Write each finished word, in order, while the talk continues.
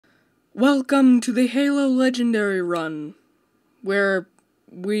Welcome to the Halo Legendary Run, where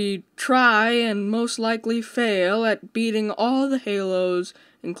we try and most likely fail at beating all the Halos,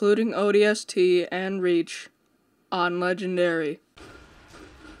 including ODST and Reach, on Legendary.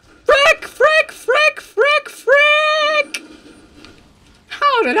 Frick! Frick! Frick! Frick! Frick!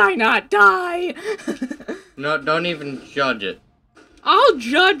 How did I not die? No, don't even judge it. I'll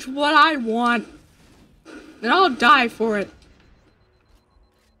judge what I want, and I'll die for it.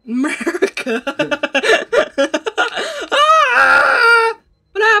 America! Ah!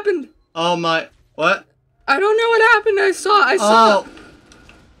 What happened? Oh my, what? I don't know what happened. I saw. Oh!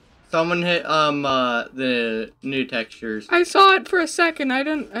 Someone hit, the new textures. I saw it for a second. I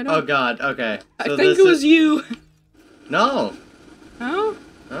don't. Oh god, okay. So I think it was you. No. No?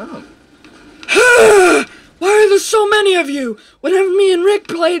 Oh. Why are there so many of you? Whenever me and Rick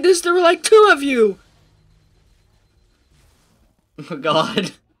played this, there were like 2 of you. Oh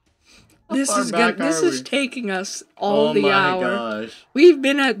god. This is taking us all the hour. Oh my gosh. We've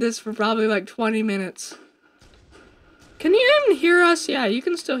been at this for probably like 20 minutes. Can you even hear us? Yeah, you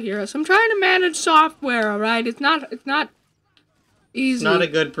can still hear us. I'm trying to manage software, alright? It's not easy. It's not a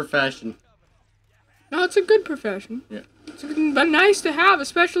good profession. No, it's a good profession. Yeah. It's but nice to have,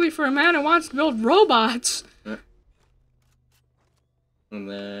 especially for a man who wants to build robots. Yeah. And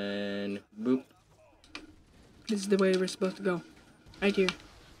then boop. This is the way we're supposed to go. Right here.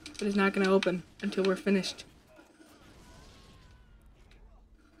 But it's not going to open until we're finished.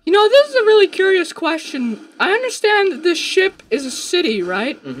 You know, this is a really curious question. I understand that this ship is a city,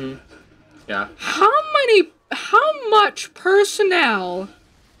 right? Mm-hmm. Yeah. How much personnel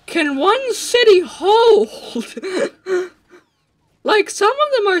can one city hold? Like, some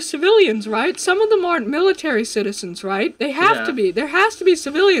of them are civilians, right? Some of them aren't military citizens, right? They have to be. There has to be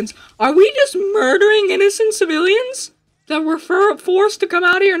civilians. Are we just murdering innocent civilians that were forced to come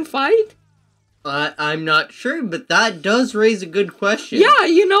out here and fight? I'm not sure, but that does raise a good question. Yeah,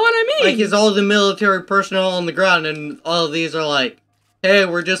 you know what I mean? Like, is all the military personnel on the ground, and all of these are like, hey,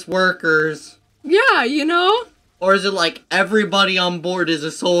 we're just workers. Yeah, you know? Or is it like, everybody on board is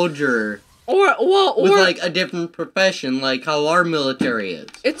a soldier? Or with, like, a different profession, like how our military is.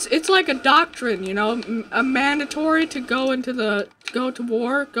 It's like a doctrine, you know? A mandatory to go into the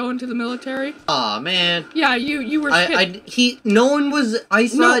military. Aw, man. Yeah, you were hit. I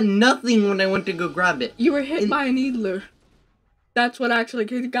saw nothing when I went to go grab it. You were hit by a needler. That's what actually,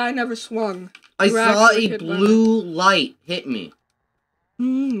 the guy never swung. I saw a blue light hit me.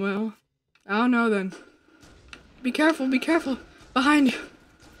 Well, I don't know then. Be careful, be careful. Behind you.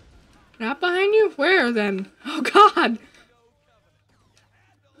 Not behind you? Where then? Oh god!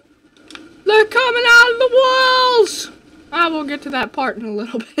 They're coming out of the walls! We'll get to that part in a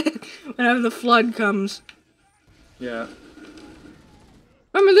little bit. Whenever the flood comes. Yeah.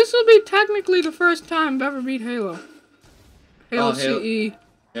 Remember, this will be technically the first time I've ever beat Halo. Halo CE.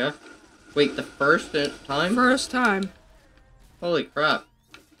 Yeah? Wait, the first time? First time. Holy crap.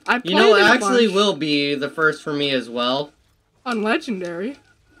 I played it actually will be the first for me as well. On Legendary.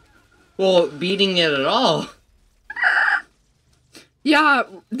 Well, beating it at all. Yeah,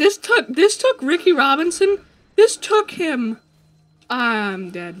 this took Ricky Robinson. This took him.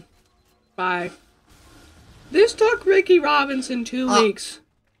 I'm dead. Bye. This took Ricky Robinson 2 weeks,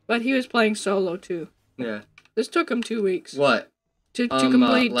 but he was playing solo too. Yeah. This took him 2 weeks. What? To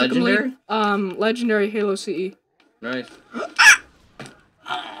complete Legendary? Legendary Halo CE. Nice.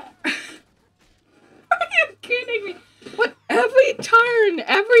 Are you kidding me? What? Every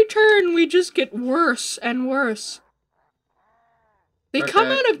turn we just get worse and worse. They come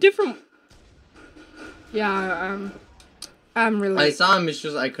out of different. Yeah, I'm really. I saw him. It's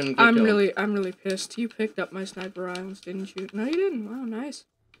just I couldn't get I'm really pissed. You picked up my sniper rounds, didn't you? No, you didn't. Wow, nice.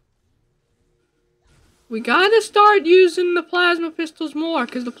 We gotta start using the plasma pistols more,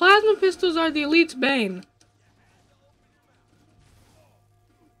 because the plasma pistols are the elite's bane.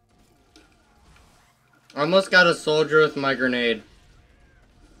 I almost got a soldier with my grenade.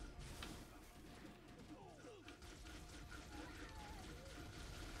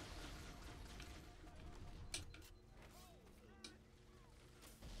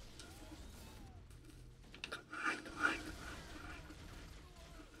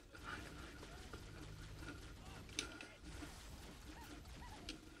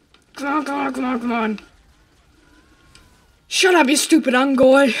 Come on. Shut up, you stupid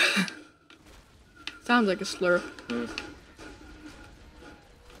ungoy. Sounds like a slur.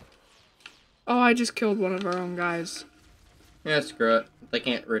 Oh, I just killed one of our own guys. Yeah, screw it. They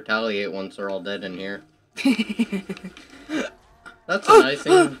can't retaliate once they're all dead in here. That's a nice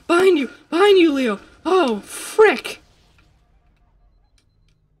thing. Behind you, Leo. Oh, frick.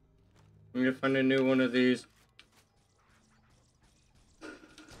 I'm gonna find a new one of these.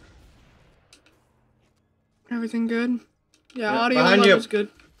 Everything good? Yeah, Yeah, audio behind level's you. good.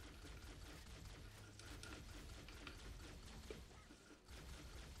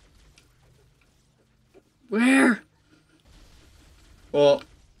 Where? Well,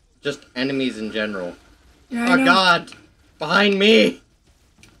 just enemies in general. Yeah, I Oh know. god! Behind me!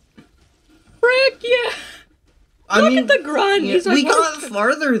 Frick, yeah! Look at the grunt! Yeah, He's like, we got "What?"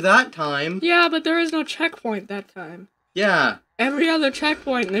 farther that time. Yeah, but there is no checkpoint that time. Yeah. Every other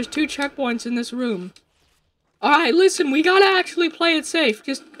checkpoint, and there's 2 checkpoints in this room. Alright, listen, we gotta actually play it safe.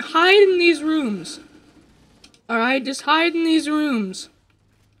 Just hide in these rooms. Alright, just hide in these rooms.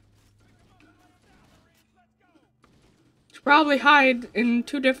 Should probably hide in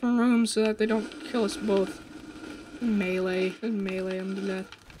 2 different rooms so that they don't kill us both. Melee them to death.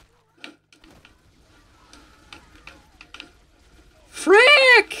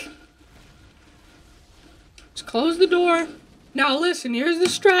 Frick! Just close the door. Now listen, here's the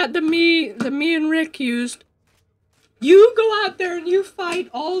strat that me and Rick used. You go out there and you fight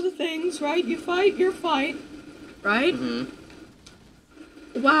all the things, right? You fight your fight, right?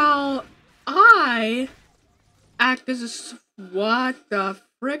 Mm-hmm. While I act as a... What the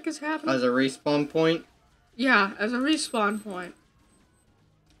frick is happening? As a respawn point? Yeah, as a respawn point.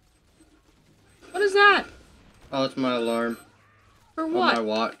 What is that? Oh, it's my alarm. For On what? my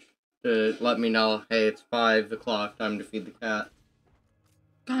watch. To let me know, hey, it's 5 o'clock, time to feed the cat.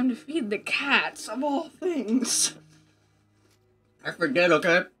 Time to feed the cats, of all things. I forget,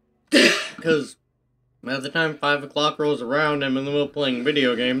 okay? Because by the time 5 o'clock rolls around, I'm in the middle of playing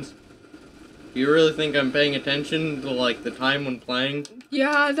video games. Do you really think I'm paying attention to, like, the time when playing?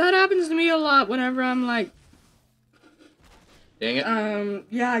 Yeah, that happens to me a lot whenever I'm like... Dang it.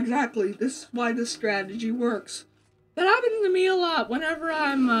 Yeah, exactly. This is why this strategy works. That happens to me a lot whenever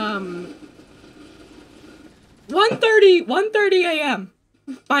I'm, 1:30 a.m.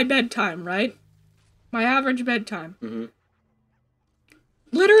 my bedtime, right? My average bedtime. Mm-hmm.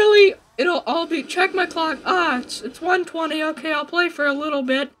 Literally, I'll be, check my clock, it's 1:20, okay, I'll play for a little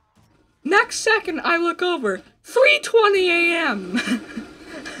bit. Next second, I look over, 3:20 a.m.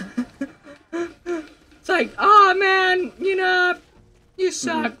 It's like, man, you know, you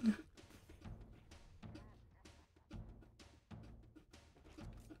suck. Mm-hmm.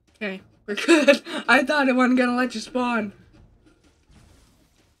 Okay, we're good. I thought it wasn't gonna let you spawn.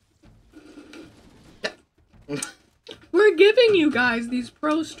 We're giving you guys these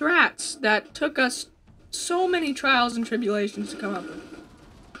pro strats that took us so many trials and tribulations to come up with.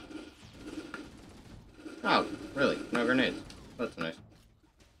 Oh, really? No grenades. That's nice.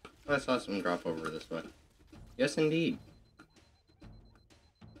 I saw some drop over this way. Yes, indeed.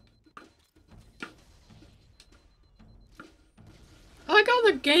 I like how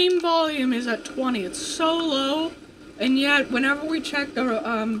the game volume is at 20. It's so low, and yet whenever we check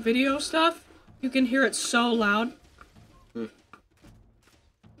the video stuff, you can hear it so loud.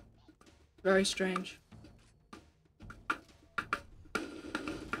 Very strange.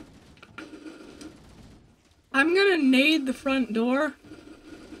 I'm gonna nade the front door.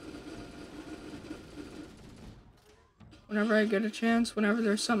 Whenever I get a chance, whenever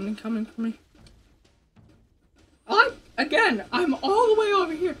there's something coming for me. Again, I'm all the way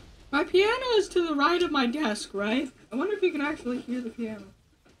over here. My piano is to the right of my desk, right? I wonder if you can actually hear the piano.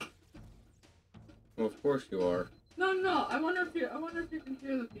 Well, of course you are. No, I wonder if you can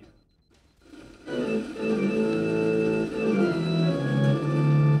hear the piano.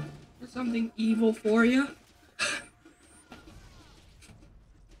 There's something evil for you.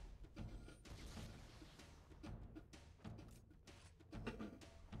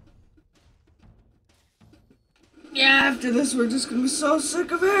 Yeah, after this we're just gonna be so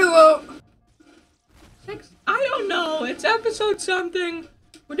sick of Halo. I don't know, it's episode something.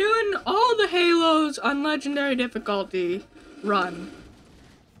 We're doing all the Halos on Legendary difficulty run.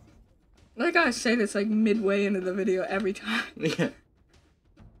 I gotta say this like midway into the video every time. Yeah.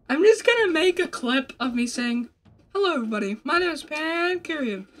 I'm just gonna make a clip of me saying, hello everybody, my name is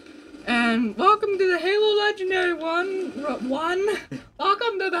Pankirian, and welcome to the Halo Legendary one.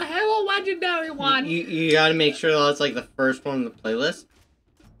 Welcome to the Halo Legendary one. You gotta make sure that's like the first one in the playlist.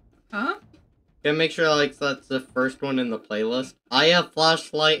 Huh? You gotta make sure like that's the first one in the playlist. I have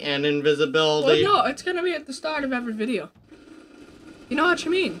flashlight and invisibility. Well, no, it's gonna be at the start of every video. You know what you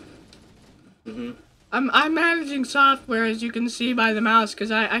mean? Mm-hmm. I'm managing software, as you can see by the mouse,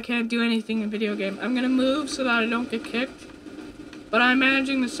 because I can't do anything in video game. I'm gonna move so that I don't get kicked, but I'm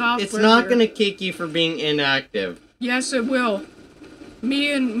managing the software. It's not here. gonna kick you for being inactive. Yes, it will.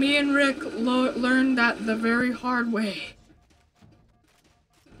 Me and Rick learned that the very hard way.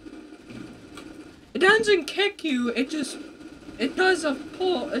 doesn't kick you, it does a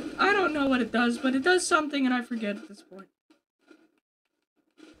pull. I don't know what it does, but it does something and I forget at this point.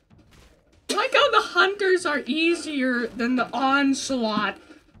 Like how the hunters are easier than the onslaught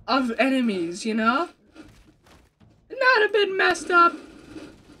of enemies, you know? Isn't that a bit messed up?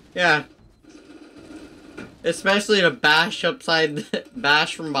 Yeah. Especially to bash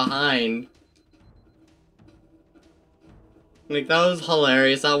bash from behind. Like, that was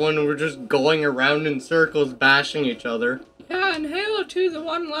hilarious. That one, we're just going around in circles, bashing each other. Yeah, in Halo 2, the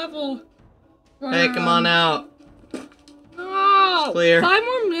one level where, hey, come on out. No! Clear. 5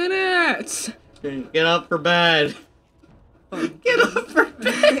 more minutes! Get up for bed. Get up for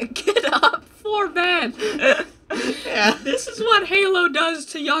bed. Get up for bed! Yeah. This is what Halo does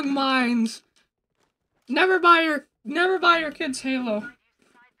to young minds. Never buy your kids Halo.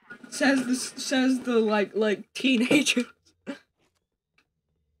 Says the like teenagers.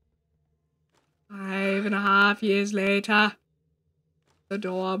 5.5 years later, the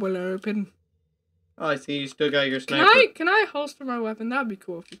door will open. Oh, I see you still got your sniper. Can I holster my weapon? That'd be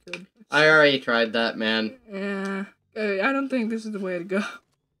cool if you could. I already tried that, man. Yeah, I don't think this is the way to go.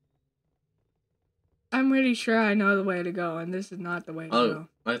 I'm pretty sure I know the way to go, and this is not the way to go.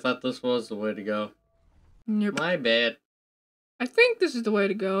 I thought this was the way to go. Yep. My bad. I think this is the way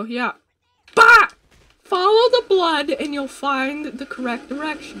to go, yeah. Bah! Follow the blood, and you'll find the correct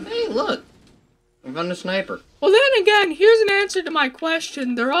direction. Hey, look! I found a sniper. Well, then again, here's an answer to my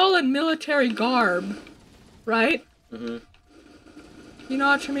question. They're all in military garb, right? Mm-hmm. You know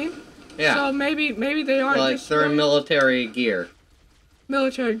what I mean? Yeah. So maybe they aren't like, just they're in military gear.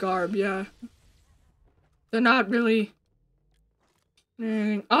 military garb, yeah. They're not really...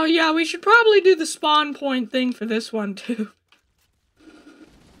 Oh yeah, we should probably do the spawn point thing for this one, too.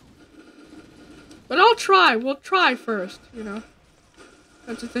 But I'll try. We'll try first, you know?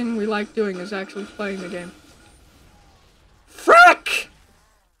 That's the thing we like doing, is actually playing the game. Frick!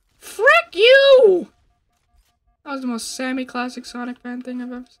 Frick you! That was the most Sammy classic Sonic fan thing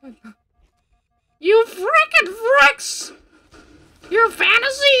I've ever said. You frickin' fricks! Your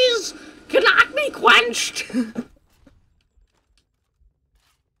fantasies cannot be quenched!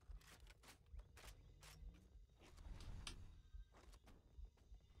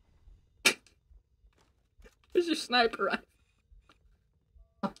 There's your sniper rifle.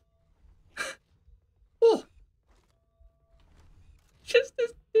 Oh. Just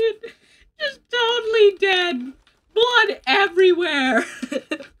this dude, just totally dead. Blood everywhere.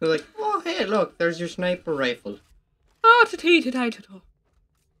 They're like, oh, hey, look, there's your sniper rifle. Oh, ta-tee-ta-tee-ta-tee.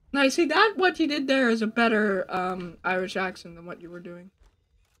 Now, you see, what you did there is a better, Irish accent than what you were doing.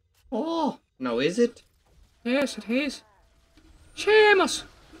 Oh, no, is it? Yes, it is. Seamus!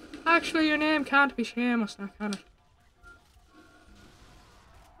 Actually, your name can't be Seamus now, can it?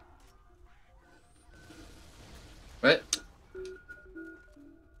 What?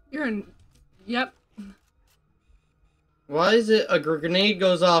 You're in... Yep. Why is it a grenade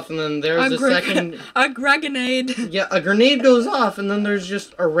goes off and then there's a second... A grenade. Yeah, a grenade goes off and then there's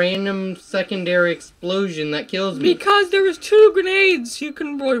just a random secondary explosion that kills me. Because there was 2 grenades. You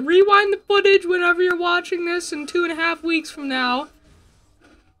can rewind the footage whenever you're watching this in 2.5 weeks from now.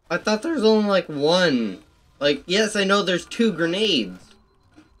 I thought there was only, like, 1. Like, yes, I know there's 2 grenades.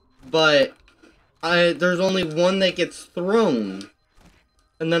 But there's only 1 that gets thrown.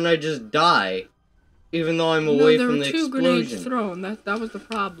 And then I just die. Even though I'm away from the explosion. No, there were 2 grenades thrown. That was the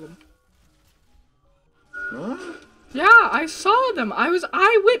problem. What? Yeah, I saw them. I was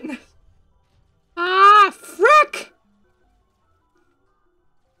eyewitness. Ah, frick!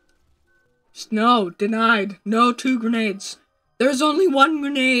 No, denied. No 2 grenades. There's only 1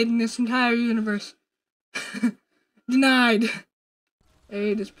 grenade in this entire universe. Denied.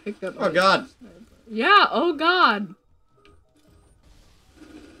 Hey, just picked up. Oh, God. Yeah, oh, God.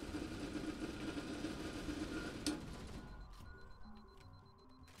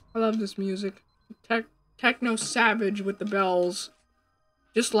 I love this music. Techno savage with the bells.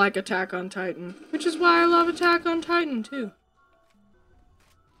 Just like Attack on Titan. Which is why I love Attack on Titan, too.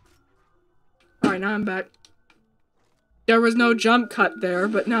 Alright, now I'm back. There was no jump cut there,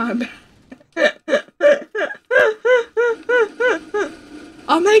 but now I'm back.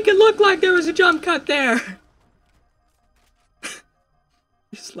 I'll make it look like there was a jump cut there.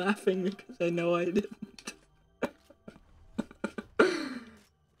 He's laughing because I know I didn't.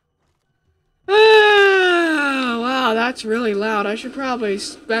 Oh, wow, that's really loud. I should probably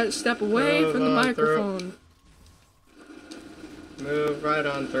step away from the microphone. Move right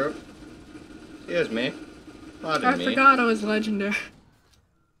on through. Excuse me. I forgot I was legendary.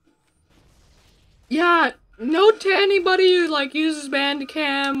 Yeah, note to anybody who, like, uses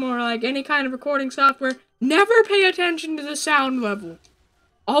Bandicam or, like, any kind of recording software, never pay attention to the sound level.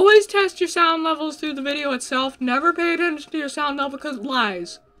 Always test your sound levels through the video itself. Never pay attention to your sound level because it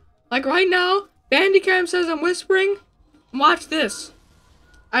lies. Like right now, Bandicam says I'm whispering. Watch this.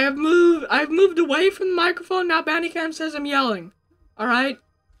 I've moved away from the microphone, now Bandicam says I'm yelling. Alright?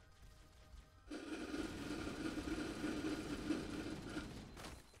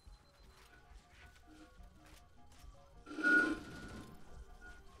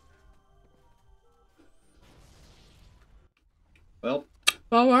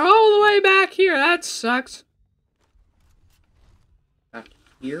 Well, we're all the way back here. That sucks. back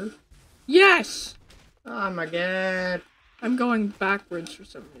here? Yes! Oh my god. I'm going backwards for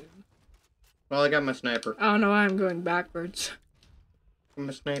some reason. Well, I got my sniper. I don't know why I'm going backwards. I'm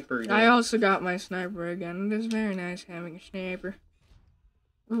a sniper again. I also got my sniper again. It is very nice having a sniper.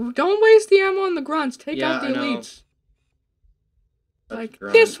 Don't waste the ammo on the grunts. Take out the elites. Like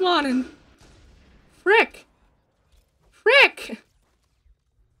this one and... Frick! Frick!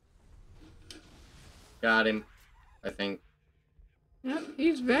 Got him, I think. Yep,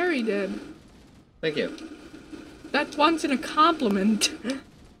 he's very dead. Thank you. That's once in a compliment.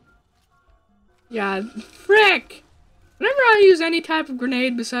 Yeah, frick! Whenever I use any type of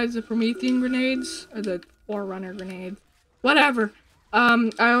grenade besides the Promethean grenades, or the Forerunner grenade, whatever,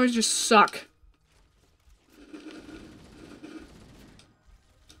 I always just suck.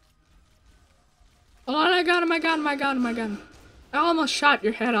 Hold on, I got him. I almost shot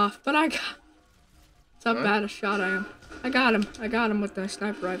your head off, but I got... That's how bad a shot I am. I got him with the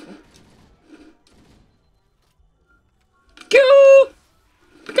sniper rifle. Go!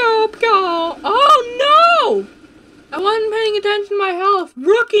 Go, go! Oh no! I wasn't paying attention to my health.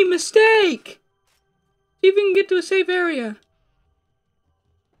 Rookie mistake! See if we can get to a safe area.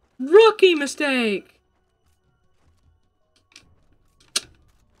 Rookie mistake!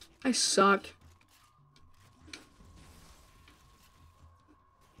 I suck.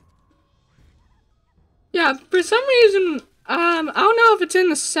 Yeah, for some reason, I don't know if it's in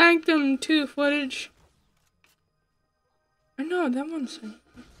the Sanctum 2 footage. I know, that one's...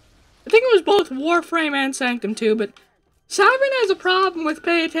 I think it was both Warframe and Sanctum 2, but Sovereign has a problem with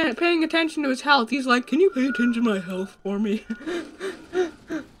paying attention to his health. He's like, can you pay attention to my health for me?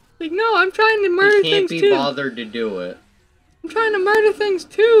 Like, no, I'm trying to murder things too. He can't be bothered to do it. I'm trying to murder things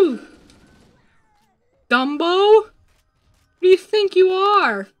too. Dumbo? Who do you think you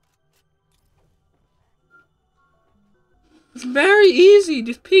are? It's very easy.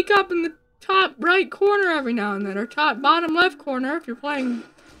 Just peek up in the top right corner every now and then, or top bottom left corner if you're playing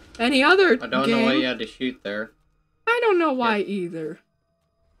any other game. I don't know why you had to shoot there. I don't know why either.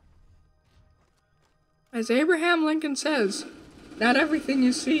 As Abraham Lincoln says, not everything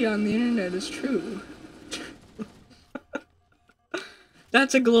you see on the internet is true.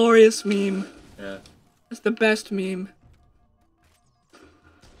 That's a glorious meme. Yeah. That's the best meme.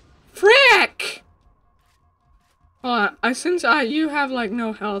 Frick! Hold on, since you have like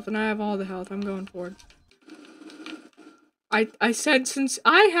no health and I have all the health, I'm going forward. I said since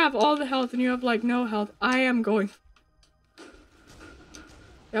I have all the health and you have like no health, I am going.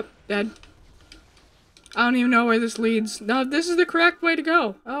 Yep, dead. I don't even know where this leads. No, this is the correct way to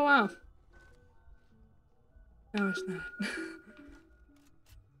go. Oh wow. No, it's not.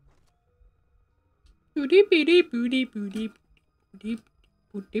 Booty booty booty booty booty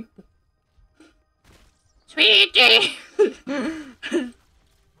booty. Sweetie!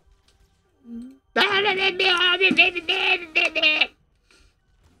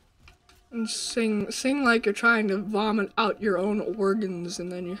 And sing like you're trying to vomit out your own organs, and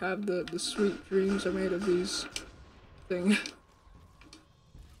then you have the sweet dreams are made of these things.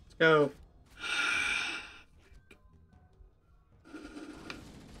 Let's go.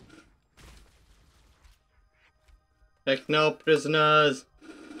 Take no prisoners.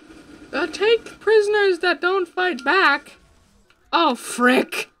 Take prisoners that don't fight back. Oh,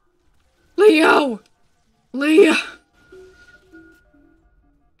 frick. Leo! Leo!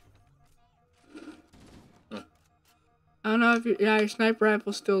 I don't know if your sniper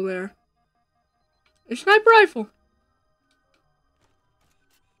rifle's still there. Your sniper rifle!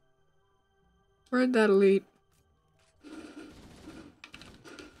 Where'd that elite?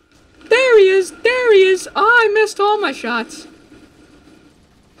 There he is! There he is! Oh, I missed all my shots.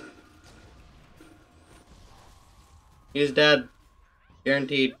 He's dead.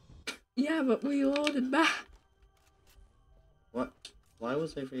 Guaranteed. Yeah, but we loaded back. What? Why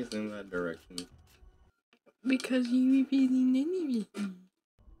was I facing that direction? Because you were feeling enemy.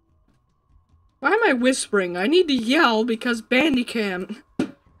 Why am I whispering? I need to yell because Bandicam.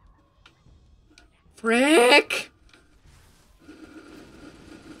 Frick!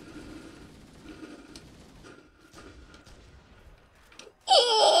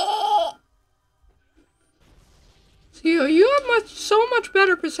 Oh! See, you have so much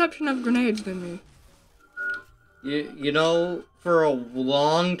better perception of grenades than me. You know, for a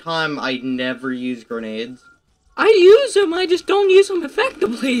long time, I never used grenades. I use them, I just don't use them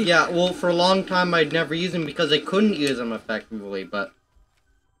effectively. Yeah, well, for a long time, I'd never use them because I couldn't use them effectively, but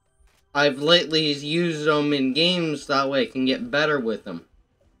I've lately used them in games, that way I can get better with them.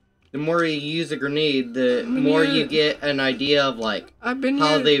 The more you use a grenade, the more you get an idea of, like,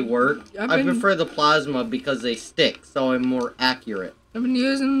 how they work. I prefer the plasma because they stick, so I'm more accurate. I've been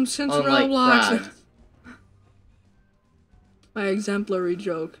using them since unlike Roblox. frags. My exemplary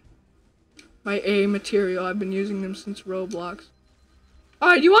joke. My A material, I've been using them since Roblox.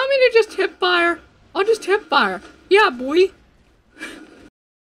 Alright, you want me to just hip fire? I'll just hip fire. Yeah, boy.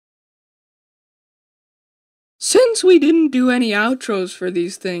 Since we didn't do any outros for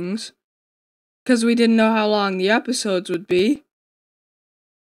these things, because we didn't know how long the episodes would be,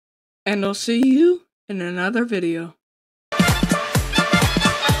 and I'll see you in another video.